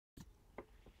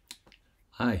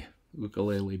Hi,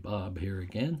 Ukulele Bob here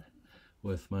again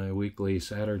with my weekly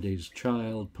Saturday's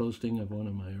Child posting of one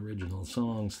of my original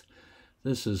songs.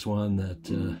 This is one that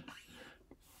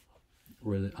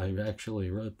I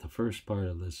actually wrote the first part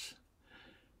of this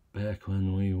back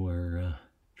when we were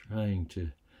trying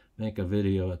to make a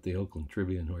video at the Oakland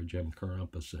Tribune where Jim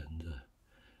Carumpus and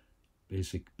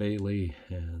Basic Bailey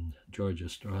and George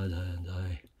Estrada and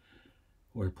I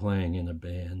were playing in a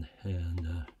band,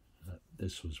 and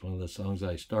this was one of the songs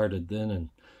I started then and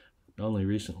only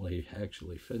recently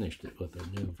actually finished it with a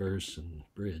new verse and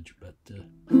bridge. But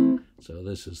so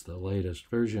this is the latest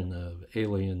version of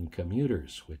Alien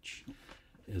Commuters, which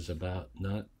is about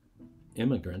not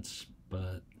immigrants,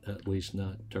 but at least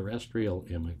not terrestrial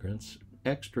immigrants,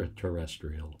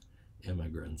 extraterrestrial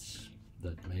immigrants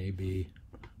that may be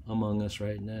among us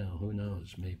right now. Who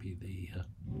knows? Maybe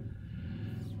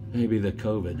the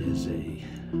COVID is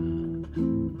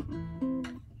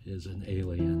an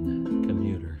alien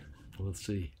commuter. We'll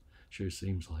see. Sure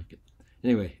seems like it.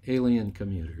 Anyway, Alien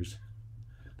Commuters.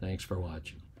 Thanks for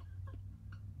watching.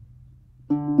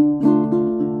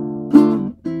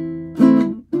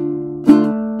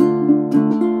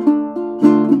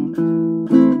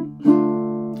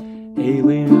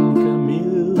 Alien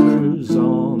commuters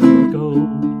on the go.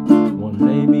 One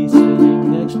may be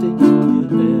sitting next to you, you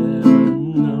never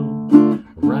know.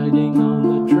 Riding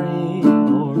on the train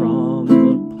or on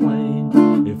the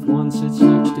plane. If one sits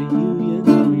next to you, you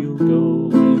know you'll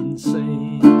go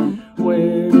insane.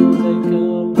 Where do they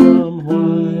come from?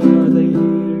 Why are they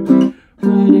here?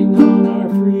 Riding on our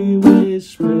freeways,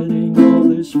 spreading all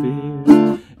this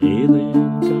fear.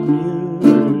 Alien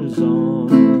commuters on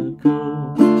the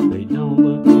go. They don't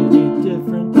look any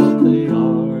different, but they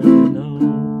are, you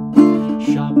know.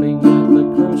 Shopping at the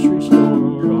grocery store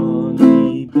or on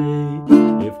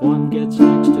eBay. If one gets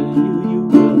next to you, you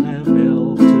will have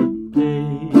hell to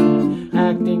pay.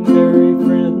 Acting very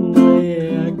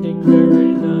friendly, acting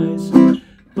very nice,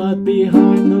 but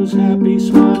behind those happy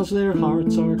smiles, their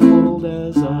hearts are cold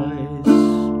as ice.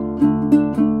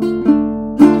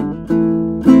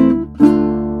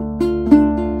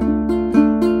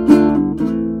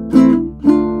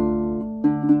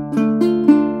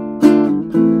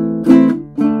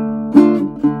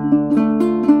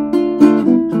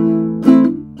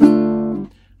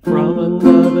 From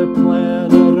another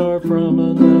planet or from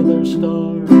another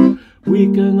star, we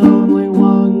can only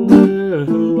wonder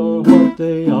who or what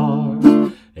they are.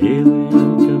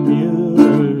 Alien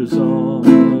commuters on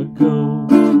the go.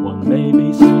 One may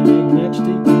be sitting next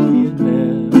to you, you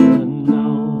never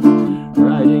know.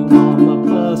 Riding on the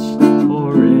bus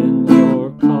or in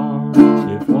your car.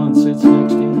 If one sits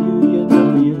next to you, you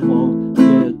know you won't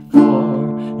get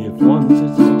far. If one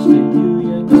sits next to you,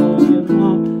 you know you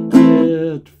won't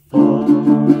get far.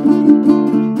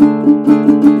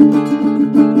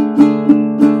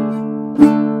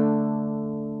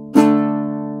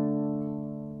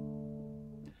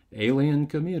 Alien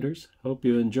Commuters. Hope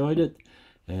you enjoyed it,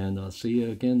 and I'll see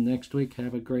you again next week.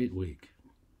 Have a great week.